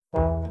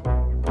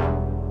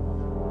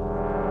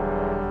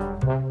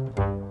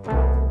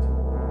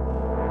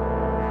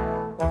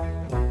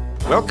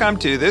Welcome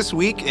to This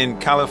Week in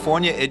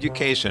California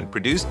Education,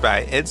 produced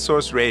by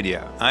EdSource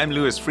Radio. I'm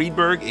Louis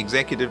Friedberg,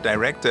 Executive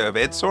Director of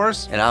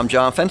EdSource. And I'm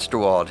John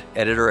Fensterwald,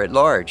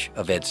 Editor-at-Large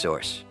of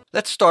EdSource.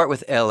 Let's start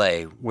with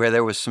L.A., where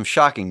there was some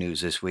shocking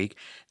news this week.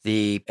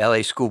 The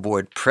L.A. School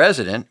Board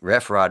President,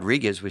 Ref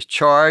Rodriguez, was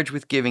charged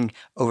with giving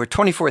over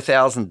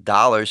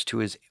 $24,000 to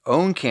his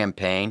own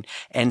campaign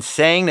and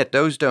saying that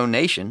those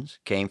donations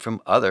came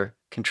from other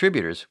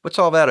contributors. What's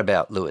all that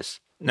about, Louis?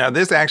 Now,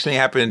 this actually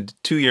happened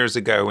 2 years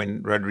ago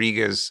when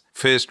Rodriguez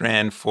first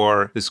ran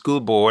for the school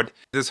board.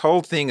 This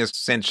whole thing has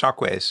sent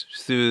shockwaves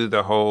through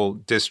the whole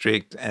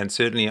district and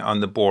certainly on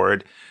the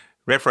board.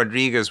 Ref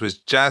Rodriguez was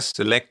just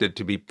elected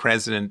to be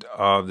president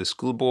of the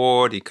school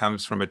board. He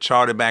comes from a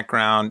charter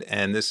background,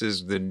 and this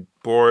is the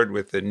board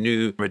with the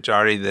new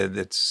majority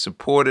that's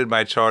supported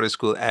by charter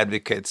school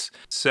advocates.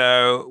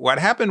 So what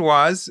happened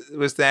was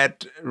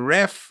that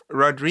Ref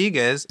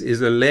Rodriguez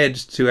is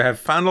alleged to have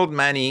funneled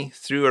money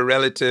through a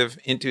relative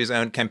into his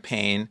own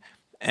campaign,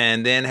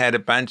 and then had a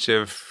bunch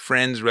of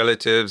friends,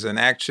 relatives, and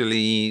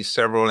actually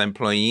several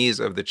employees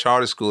of the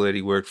charter school that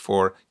he worked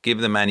for give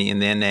the money in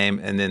their name,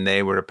 and then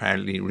they were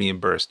apparently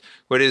reimbursed.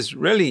 What is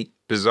really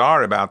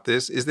bizarre about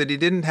this is that he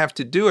didn't have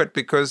to do it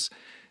because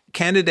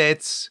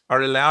candidates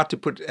are allowed to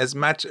put as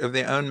much of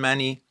their own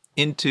money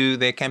into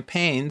their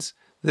campaigns.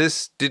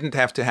 This didn't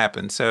have to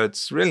happen, so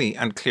it's really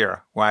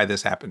unclear why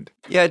this happened.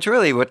 Yeah, it's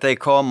really what they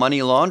call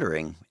money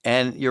laundering.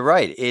 And you're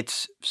right,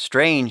 it's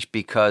strange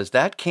because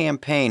that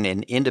campaign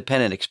in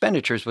independent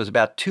expenditures was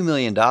about $2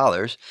 million.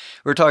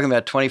 We're talking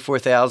about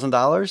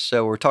 $24,000,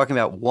 so we're talking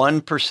about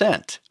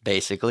 1%,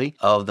 basically,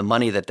 of the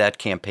money that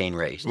campaign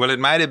raised. Well, it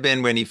might have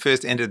been when he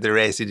first entered the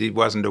race, he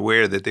wasn't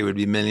aware that there would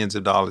be millions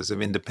of dollars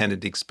of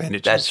independent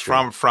expenditures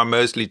from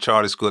mostly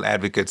charter school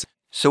advocates.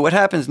 So what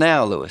happens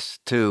now, Louis,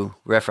 to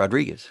Ref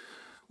Rodriguez?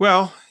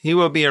 Well, he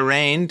will be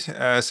arraigned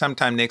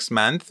sometime next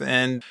month,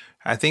 and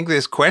I think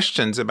there's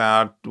questions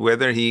about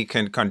whether he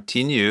can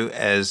continue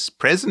as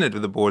president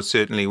of the board,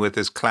 certainly with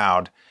this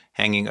cloud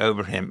hanging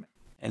over him.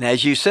 And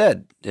as you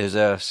said, there's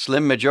a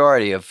slim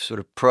majority of sort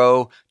of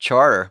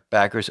pro-charter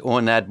backers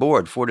on that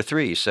board,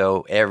 4-3,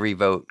 so every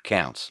vote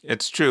counts.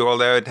 It's true,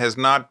 although it has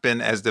not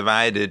been as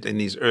divided in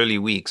these early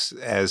weeks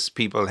as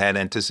people had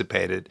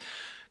anticipated.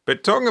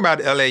 But talking about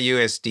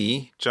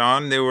LAUSD,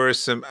 John, there were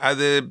some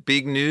other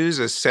big news,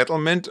 a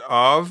settlement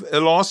of a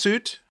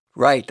lawsuit.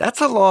 Right. That's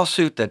a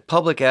lawsuit that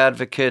public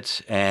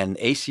advocates and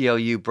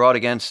ACLU brought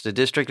against the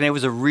district, and it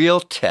was a real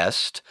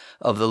test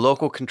of the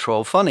local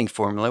control funding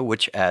formula,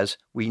 which, as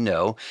we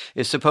know,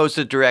 is supposed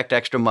to direct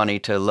extra money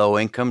to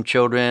low-income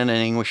children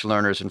and English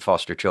learners and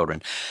foster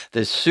children.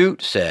 The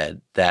suit said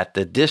that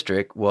the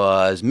district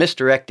was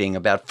misdirecting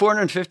about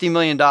 $450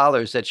 million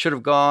that should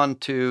have gone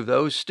to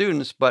those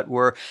students, but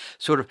were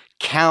sort of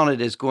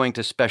counted as going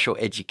to special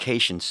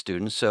education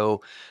students. So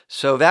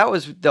that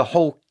was the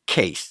whole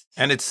case.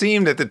 And it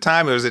seemed at the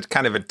time it was a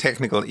kind of a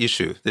technical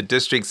issue. The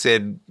district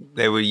said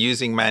they were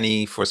using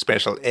money for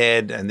special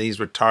ed, and these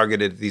were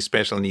targeted at these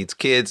special needs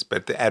kids,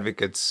 but the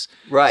advocates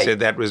said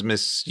that was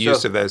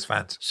misuse of those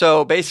funds.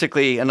 So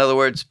basically, in other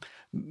words,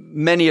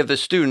 many of the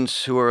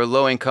students who are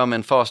low-income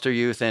and foster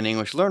youth and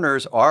English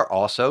learners are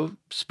also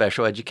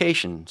special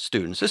education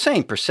students. The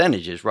same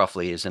percentages,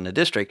 roughly, as in the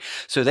district.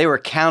 So they were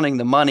counting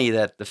the money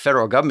that the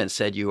federal government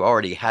said you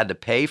already had to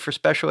pay for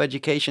special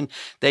education.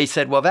 They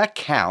said, well, that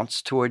counts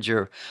towards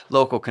your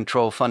local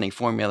control funding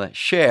formula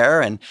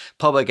share. And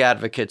public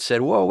advocates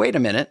said, well, wait a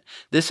minute.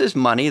 This is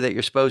money that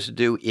you're supposed to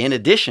do in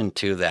addition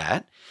to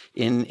that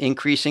in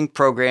increasing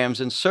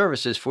programs and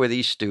services for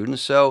these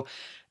students. So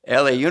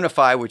LA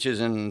Unified, which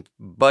is in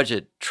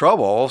budget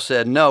trouble,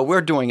 said, no, we're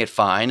doing it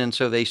fine. And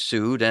so they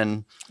sued.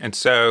 And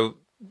so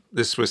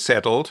this was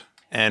settled.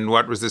 And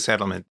what was the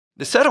settlement?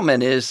 The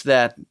settlement is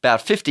that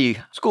about 50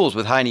 schools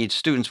with high-needs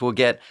students will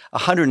get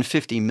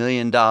 $150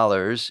 million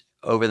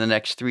over the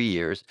next 3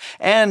 years.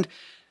 And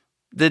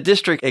the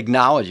district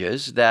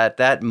acknowledges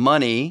that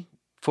money,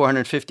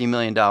 $450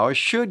 million,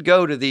 should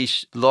go to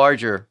these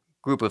larger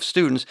group of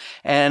students,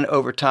 and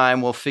over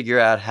time we'll figure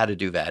out how to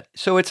do that.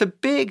 So it's a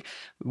big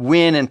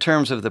win in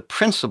terms of the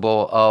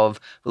principle of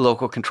the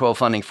local control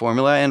funding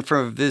formula, and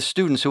for the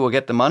students who will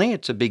get the money,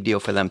 it's a big deal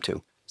for them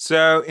too.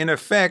 So in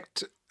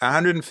effect,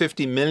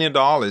 $150 million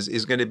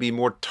is going to be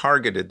more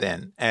targeted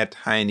then at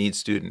high-need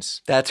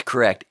students. That's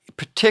correct.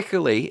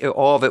 Particularly,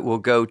 all of it will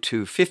go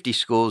to 50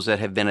 schools that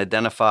have been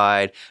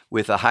identified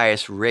with the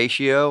highest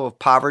ratio of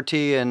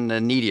poverty and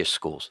the neediest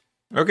schools.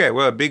 Okay,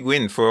 well, a big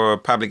win for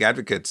public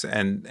advocates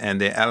and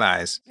their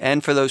allies.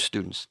 And for those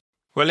students.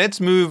 Well, let's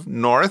move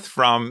north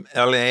from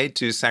LA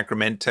to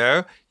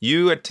Sacramento.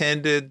 You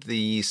attended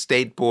the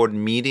state board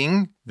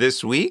meeting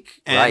this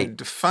week.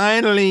 And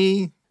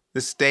finally,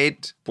 the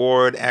state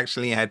board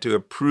actually had to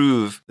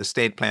approve the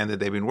state plan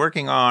that they've been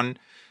working on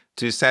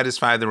to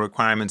satisfy the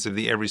requirements of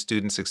the Every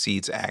Student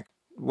Succeeds Act.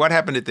 What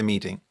happened at the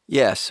meeting?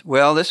 Yes.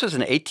 Well, this was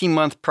an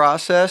 18-month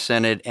process,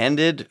 and it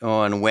ended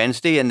on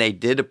Wednesday, and they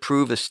did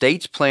approve the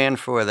state's plan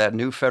for that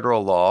new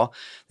federal law.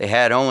 They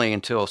had only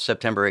until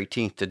September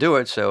 18th to do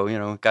it, so,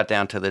 it got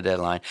down to the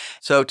deadline.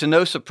 So to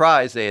no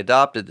surprise, they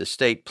adopted the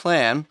state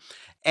plan,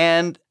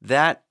 and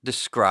that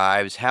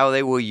describes how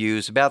they will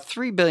use about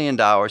 $3 billion,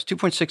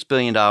 $2.6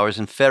 billion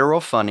in federal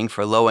funding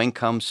for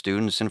low-income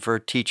students and for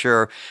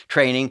teacher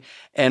training,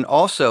 and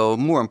also,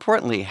 more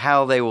importantly,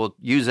 how they will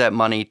use that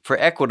money for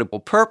equitable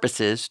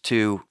purposes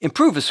to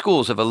improve the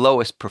schools of the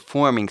lowest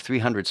performing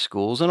 300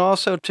 schools and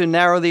also to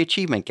narrow the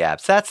achievement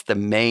gaps. That's the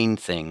main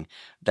thing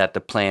that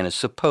the plan is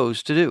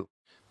supposed to do.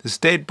 The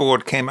state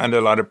board came under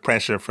a lot of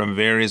pressure from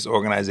various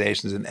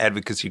organizations and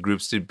advocacy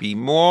groups to be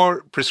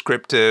more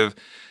prescriptive,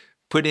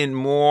 put in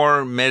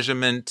more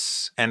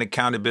measurements and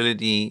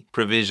accountability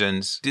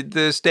provisions. Did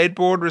the state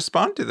board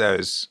respond to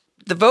those?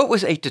 The vote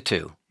was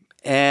 8-2,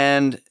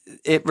 and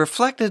it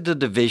reflected the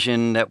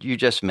division that you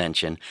just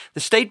mentioned.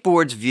 The state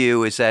board's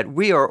view is that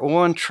we are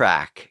on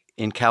track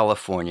in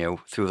California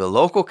through the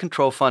local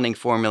control funding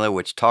formula,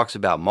 which talks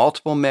about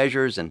multiple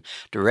measures and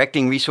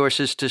directing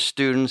resources to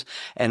students,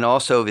 and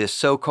also this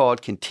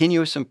so-called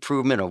continuous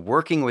improvement of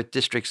working with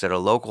districts at a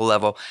local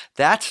level.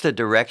 That's the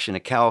direction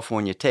that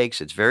California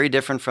takes. It's very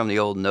different from the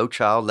old No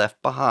Child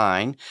Left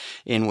Behind,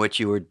 in which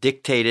you were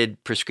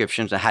dictated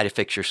prescriptions on how to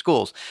fix your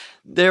schools.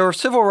 There were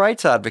civil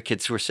rights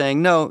advocates who were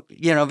saying, no,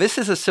 this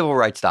is a civil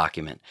rights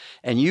document,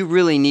 and you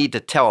really need to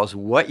tell us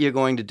what you're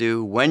going to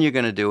do, when you're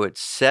going to do it,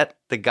 set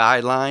the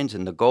guidelines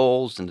and the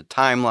goals and the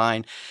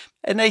timeline.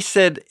 And they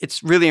said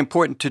it's really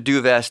important to do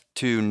this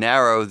to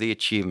narrow the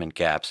achievement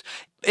gaps.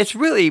 It's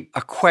really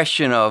a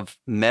question of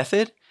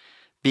method,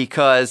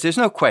 because there's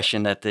no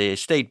question that the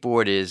state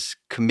board is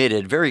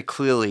committed very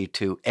clearly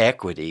to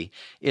equity.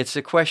 It's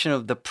a question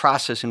of the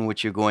process in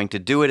which you're going to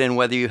do it and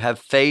whether you have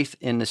faith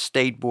in the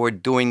state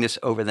board doing this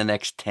over the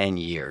next 10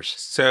 years.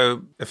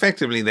 So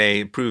effectively,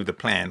 they approved the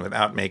plan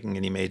without making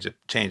any major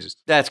changes.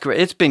 That's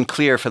correct. It's been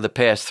clear for the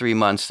past 3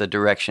 months the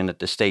direction that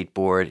the state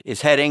board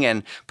is heading,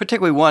 and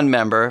particularly one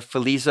member,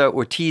 Felisa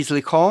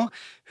Ortiz-Licon,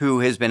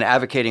 who has been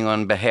advocating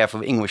on behalf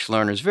of English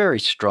learners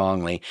very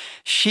strongly.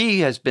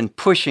 She has been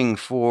pushing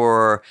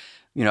for,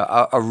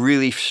 a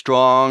really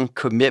strong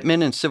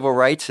commitment in civil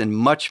rights and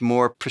much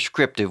more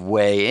prescriptive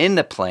way in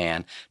the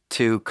plan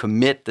to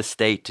commit the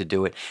state to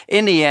do it.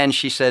 In the end,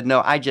 she said,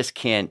 no, I just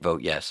can't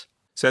vote yes.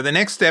 So the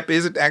next step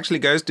is it actually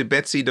goes to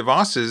Betsy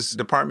DeVos's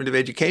Department of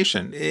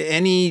Education.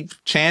 Any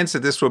chance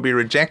that this will be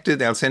rejected?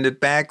 They'll send it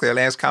back? They'll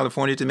ask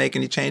California to make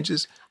any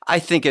changes? I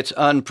think it's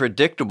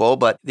unpredictable,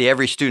 but the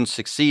Every Student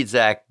Succeeds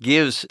Act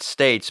gives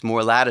states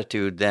more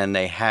latitude than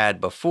they had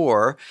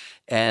before.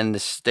 And the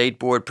state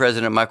board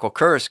president, Michael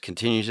Kurtz,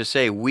 continues to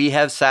say, we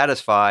have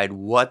satisfied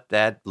what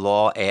that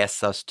law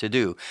asks us to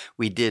do.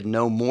 We did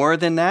no more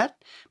than that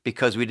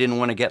because we didn't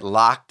want to get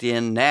locked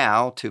in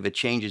now to the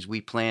changes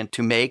we plan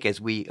to make as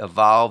we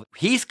evolve.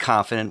 He's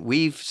confident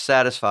we've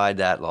satisfied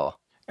that law.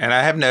 And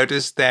I have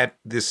noticed that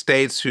the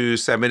states who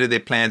submitted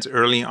their plans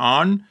early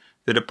on,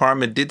 the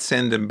department did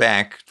send them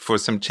back for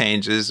some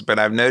changes, but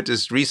I've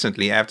noticed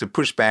recently, after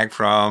pushback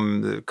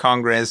from the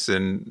Congress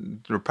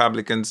and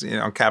Republicans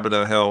on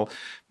Capitol Hill,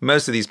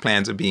 most of these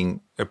plans are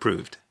being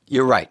approved.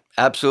 You're right.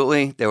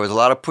 Absolutely. There was a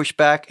lot of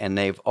pushback, and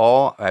they've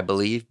all, I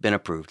believe, been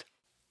approved.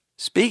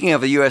 Speaking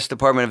of the U.S.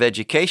 Department of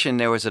Education,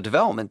 there was a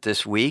development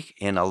this week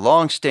in a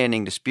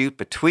long-standing dispute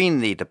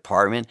between the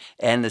department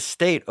and the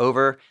state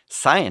over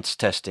science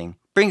testing.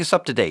 Bring us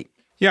up to date.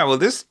 Yeah, well,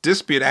 this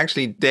dispute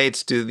actually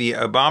dates to the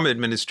Obama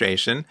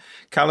administration.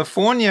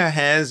 California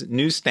has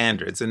new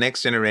standards, the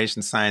next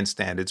generation science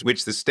standards,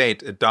 which the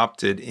state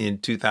adopted in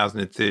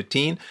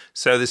 2013.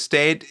 So the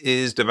state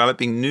is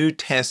developing new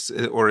tests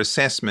or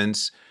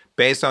assessments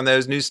based on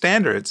those new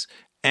standards.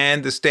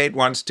 And the state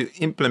wants to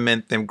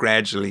implement them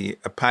gradually,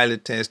 a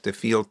pilot test, a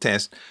field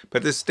test.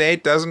 But the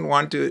state doesn't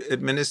want to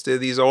administer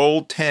these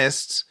old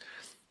tests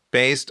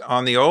based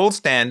on the old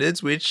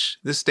standards, which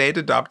the state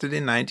adopted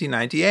in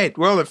 1998.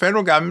 Well, the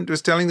federal government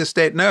was telling the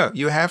state, no,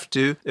 you have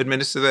to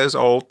administer those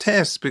old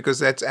tests because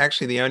that's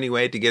actually the only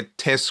way to get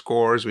test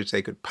scores, which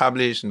they could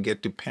publish and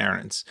get to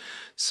parents.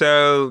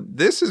 So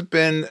this has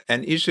been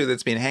an issue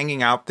that's been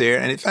hanging out there.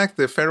 And in fact,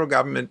 the federal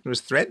government was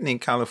threatening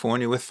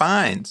California with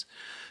fines.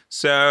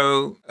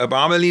 So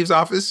Obama leaves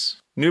office,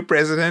 new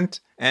president,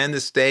 and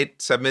the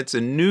state submits a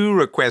new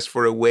request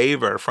for a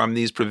waiver from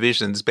these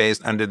provisions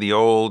based under the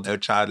old No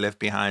Child Left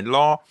Behind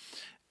law.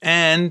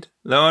 And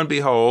lo and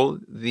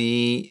behold,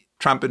 the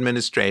Trump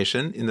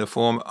administration, in the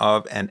form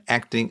of an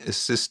acting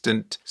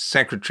assistant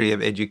secretary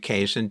of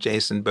education,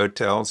 Jason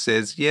Botel,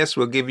 says, yes,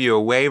 we'll give you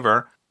a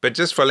waiver, but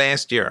just for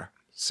last year.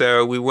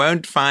 So we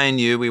won't fine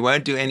you. We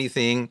won't do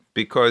anything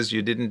because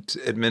you didn't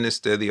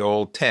administer the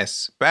old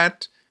tests.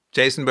 But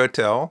Jason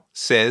Botel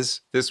says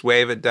this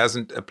waiver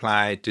doesn't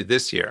apply to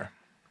this year.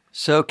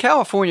 So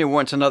California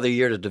wants another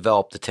year to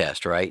develop the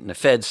test, right? And the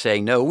feds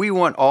say, no, we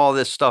want all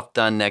this stuff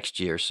done next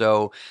year.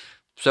 So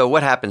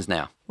what happens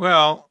now?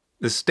 Well,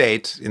 the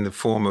state, in the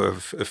form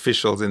of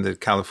officials in the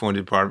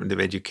California Department of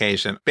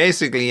Education,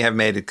 basically have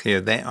made it clear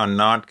they are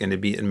not going to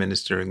be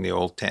administering the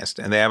old test.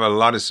 And they have a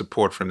lot of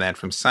support from that,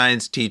 from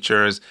science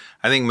teachers,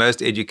 I think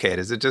most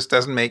educators. It just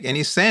doesn't make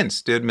any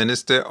sense to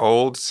administer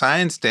old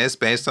science tests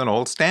based on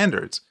old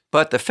standards.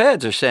 But the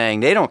feds are saying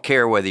they don't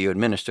care whether you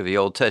administer the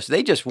old test.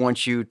 They just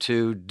want you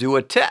to do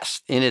a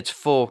test in its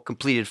full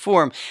completed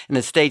form. And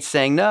the state's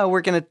saying, no,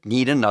 we're going to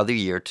need another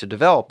year to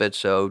develop it.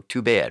 So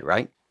too bad,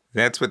 right?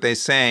 That's what they're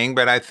saying.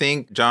 But I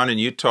think, John, and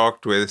you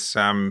talked with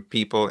some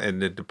people in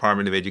the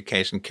Department of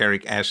Education,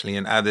 Carrick, Ashley,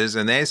 and others,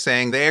 and they're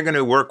saying they're going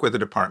to work with the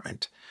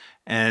department.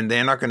 And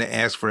they're not going to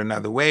ask for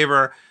another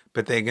waiver,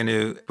 but they're going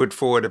to put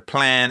forward a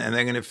plan, and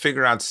they're going to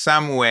figure out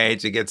some way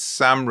to get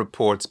some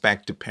reports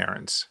back to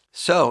parents.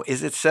 So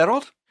is it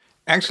settled?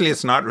 Actually,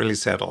 it's not really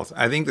settled.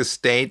 I think the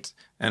state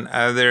and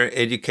other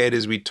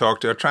educators we talk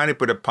to are trying to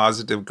put a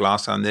positive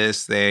gloss on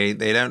this. They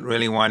don't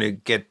really want to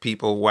get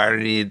people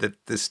worried that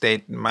the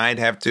state might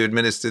have to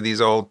administer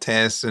these old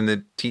tests and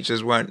the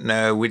teachers won't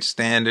know which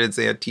standards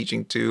they are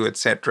teaching to,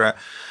 etc.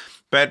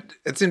 But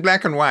it's in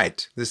black and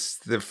white.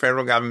 The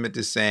federal government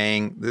is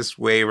saying this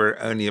waiver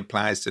only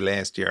applies to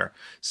last year.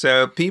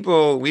 So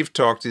people we've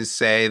talked to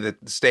say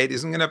that the state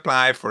isn't going to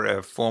apply for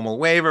a formal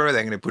waiver.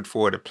 They're going to put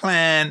forward a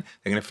plan.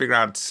 They're going to figure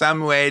out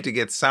some way to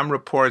get some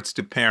reports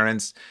to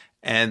parents.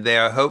 And they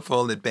are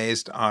hopeful that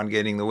based on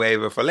getting the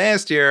waiver for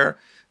last year,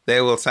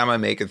 they will somehow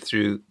make it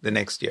through the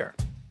next year.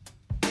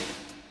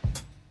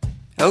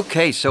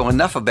 Okay, so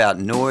enough about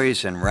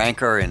noise and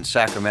rancor in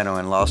Sacramento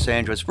and Los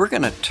Angeles. We're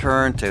going to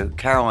turn to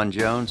Carolyn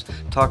Jones,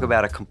 talk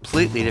about a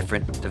completely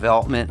different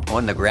development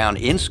on the ground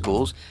in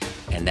schools,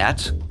 and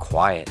that's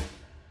quiet.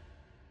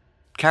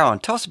 Carolyn,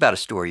 tell us about a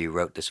story you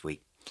wrote this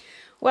week.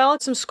 Well,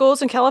 at some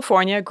schools in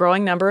California, a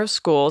growing number of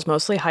schools,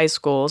 mostly high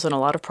schools and a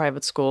lot of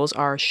private schools,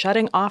 are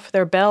shutting off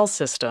their bell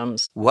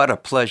systems. What a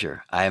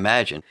pleasure, I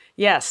imagine.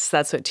 Yes,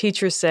 that's what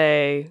teachers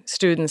say,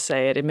 students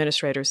say it,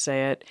 administrators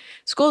say it.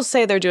 Schools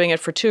say they're doing it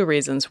for two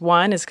reasons.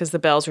 One is because the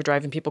bells are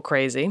driving people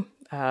crazy.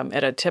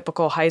 At a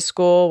typical high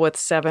school with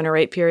 7 or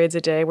 8 periods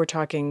a day, we're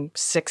talking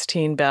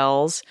 16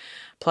 bells.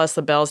 Plus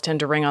the bells tend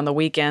to ring on the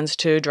weekends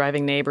too,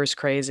 driving neighbors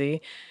crazy.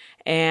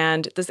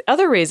 And the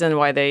other reason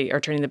why they are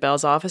turning the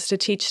bells off is to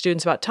teach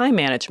students about time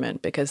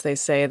management, because they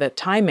say that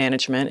time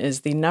management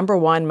is the number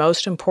one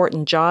most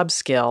important job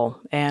skill.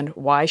 And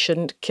why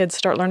shouldn't kids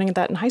start learning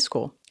that in high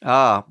school?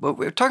 But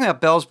we're talking about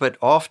bells, but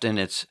often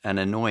it's an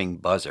annoying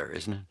buzzer,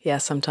 isn't it? Yeah,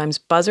 sometimes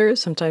buzzers,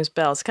 sometimes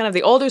bells. Kind of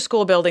the older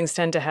school buildings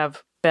tend to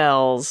have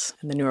bells,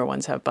 and the newer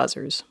ones have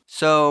buzzers.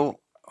 So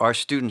are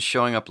students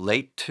showing up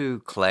late to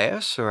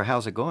class, or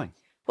how's it going?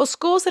 Well,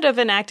 schools that have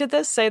enacted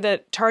this say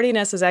that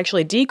tardiness has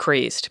actually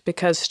decreased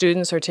because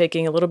students are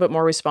taking a little bit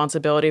more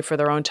responsibility for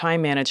their own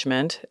time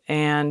management,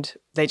 and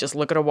they just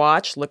look at a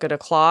watch, look at a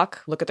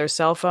clock, look at their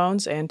cell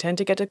phones, and tend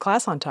to get to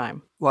class on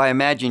time. Well, I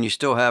imagine you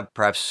still have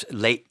perhaps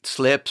late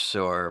slips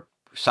or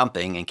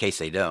something in case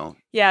they don't.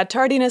 Yeah,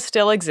 tardiness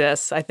still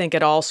exists. I think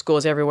at all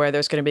schools everywhere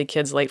there's going to be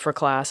kids late for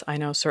class. I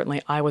know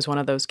certainly I was one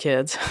of those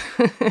kids.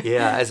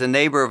 Yeah, as a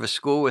neighbor of a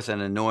school with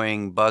an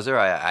annoying buzzer,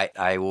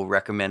 I will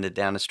recommend it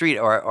down the street.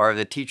 Are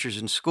the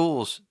teachers in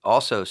schools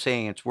also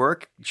saying it's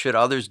work? Should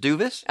others do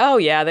this? Oh,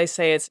 yeah. They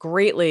say it's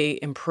greatly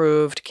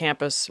improved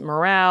campus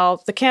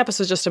morale. The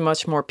campus is just a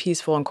much more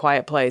peaceful and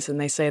quiet place,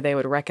 and they say they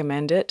would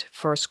recommend it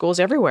for schools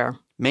everywhere.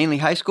 Mainly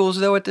high schools,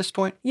 though, at this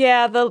point?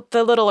 Yeah, the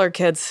littler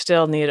kids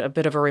still need a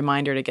bit of a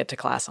reminder to get to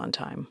class on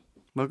time.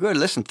 Well, good.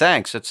 Listen,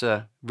 thanks. That's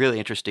really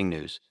interesting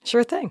news.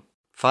 Sure thing.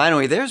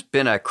 Finally, there's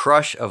been a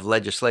crush of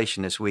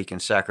legislation this week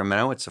in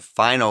Sacramento. It's the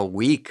final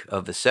week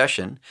of the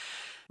session.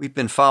 We've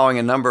been following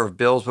a number of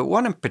bills, but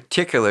one in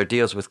particular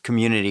deals with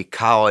community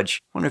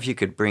college. I wonder if you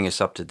could bring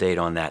us up to date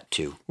on that,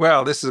 too.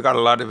 Well, this has got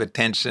a lot of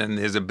attention.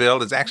 There's a bill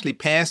that's actually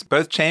passed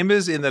both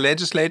chambers in the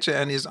legislature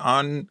and is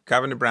on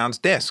Governor Brown's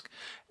desk.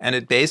 And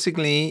it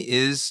basically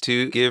is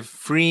to give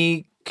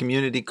free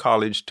community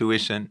college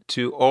tuition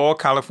to all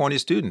California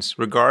students,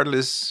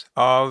 regardless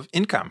of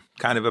income,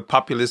 kind of a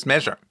populist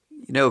measure.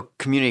 You know,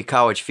 community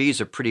college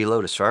fees are pretty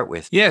low to start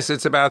with. Yes,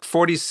 it's about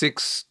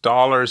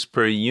 $46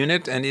 per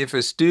unit. And if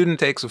a student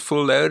takes a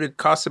full load, it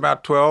costs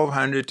about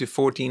 $1,200 to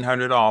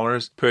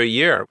 $1,400 per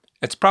year.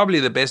 It's probably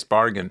the best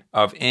bargain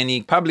of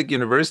any public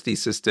university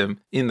system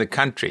in the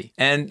country.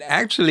 And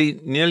actually,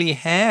 nearly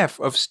half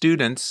of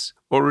students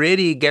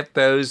already get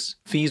those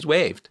fees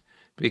waived,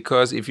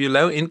 because if you're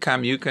low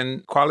income, you can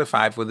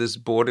qualify for this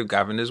Board of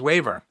Governors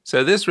waiver.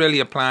 So this really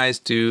applies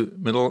to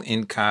middle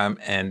income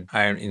and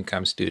higher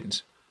income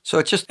students. So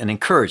it's just an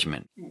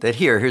encouragement that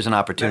here's an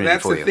opportunity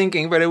for you. That's the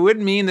thinking, but it would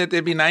mean that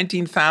there'd be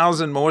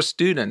 19,000 more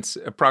students,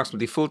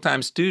 approximately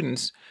full-time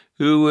students,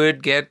 who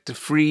would get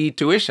free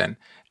tuition.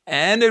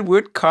 And it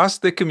would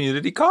cost the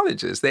community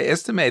colleges. They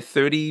estimate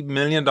 $30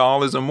 million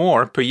or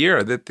more per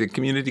year that the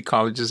community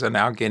colleges are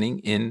now getting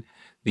in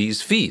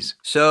these fees.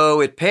 So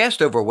it passed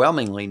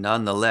overwhelmingly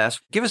nonetheless.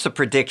 Give us a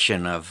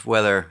prediction of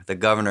whether the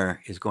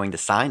governor is going to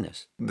sign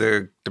this.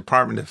 The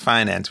Department of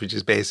Finance, which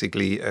is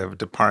basically a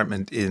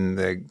department in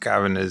the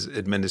governor's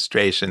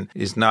administration,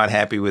 is not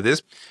happy with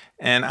this.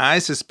 And I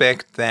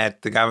suspect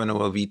that the governor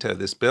will veto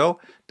this bill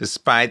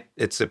despite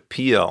its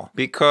appeal,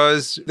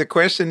 because the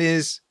question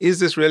is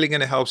this really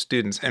going to help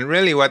students? And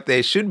really what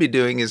they should be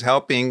doing is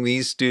helping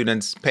these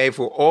students pay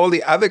for all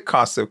the other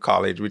costs of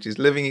college, which is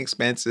living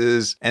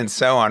expenses and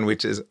so on,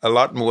 which is a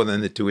lot more than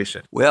the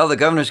tuition. Well, the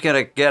governor's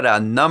going to get a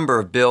number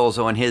of bills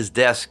on his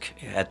desk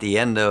at the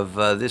end of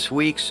this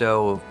week,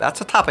 so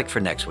that's a topic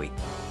for next week.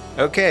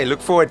 Okay, look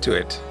forward to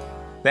it.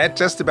 That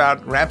just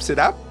about wraps it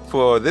up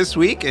for this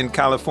week in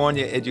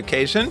California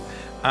Education.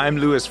 I'm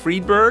Louis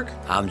Friedberg.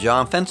 I'm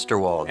John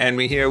Fensterwald. And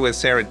we're here with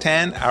Sarah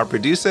Tan, our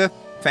producer.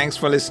 Thanks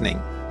for listening.